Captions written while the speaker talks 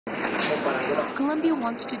Colombia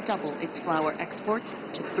wants to double its flower exports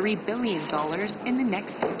to $3 billion in the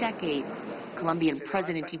next decade. Colombian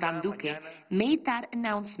President Iván Duque made that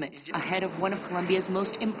announcement ahead of one of Colombia's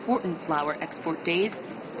most important flower export days,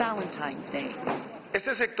 Valentine's Day.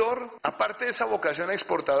 Este sector, aparte de esa vocación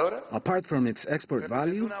exportadora, apart from its export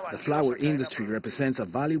value, the flower industry represents a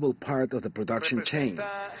valuable part of the production chain.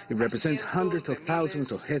 It represents hundreds of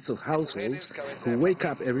thousands of heads of households who wake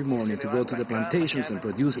up every morning to go to the plantations and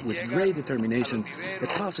produce with great determination a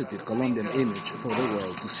positive Colombian image for the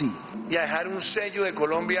world to see. Y a dejar un sello de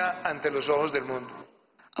Colombia ante los ojos del mundo.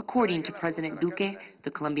 According to President Duque, the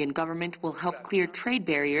Colombian government will help clear trade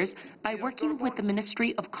barriers by working with the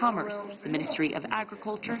Ministry of Commerce, the Ministry of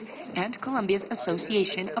Agriculture, and Colombia's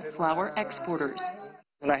Association of Flower Exporters.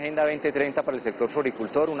 The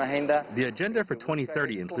agenda for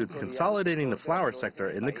 2030 includes consolidating the flower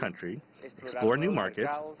sector in the country, explore new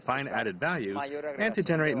markets, find added value, and to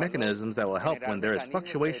generate mechanisms that will help when there is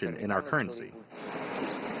fluctuation in our currency.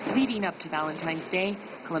 Leading up to Valentine's Day,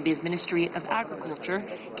 Colombia's Ministry of Agriculture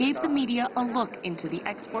gave the media a look into the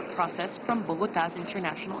export process from Bogotá's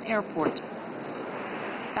International Airport.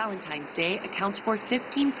 Valentine's Day accounts for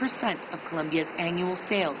 15% of Colombia's annual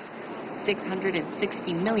sales.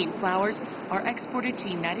 660 million flowers are exported to the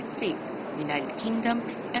United States, United Kingdom,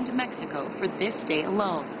 and Mexico for this day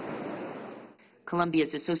alone.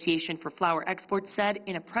 Colombia's Association for Flower Exports said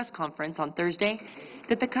in a press conference on Thursday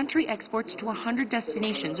that the country exports to 100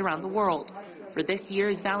 destinations around the world. For this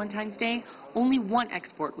year's Valentine's Day, only one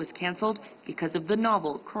export was canceled because of the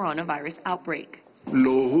novel coronavirus outbreak. China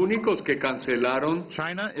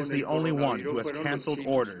is the only one who has canceled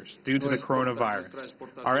orders due to the coronavirus.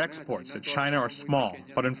 Our exports to China are small,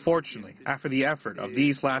 but unfortunately, after the effort of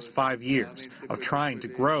these last 5 years of trying to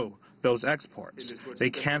grow those exports, they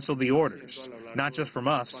canceled the orders, not just from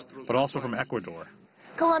us, but also from Ecuador.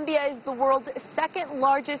 Colombia is the world's second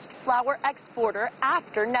largest flower exporter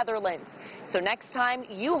after Netherlands. So next time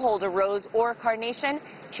you hold a rose or a carnation,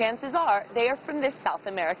 chances are they are from this South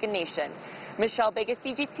American nation. Begue,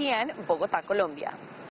 CGTN, Bogotá, Colombia.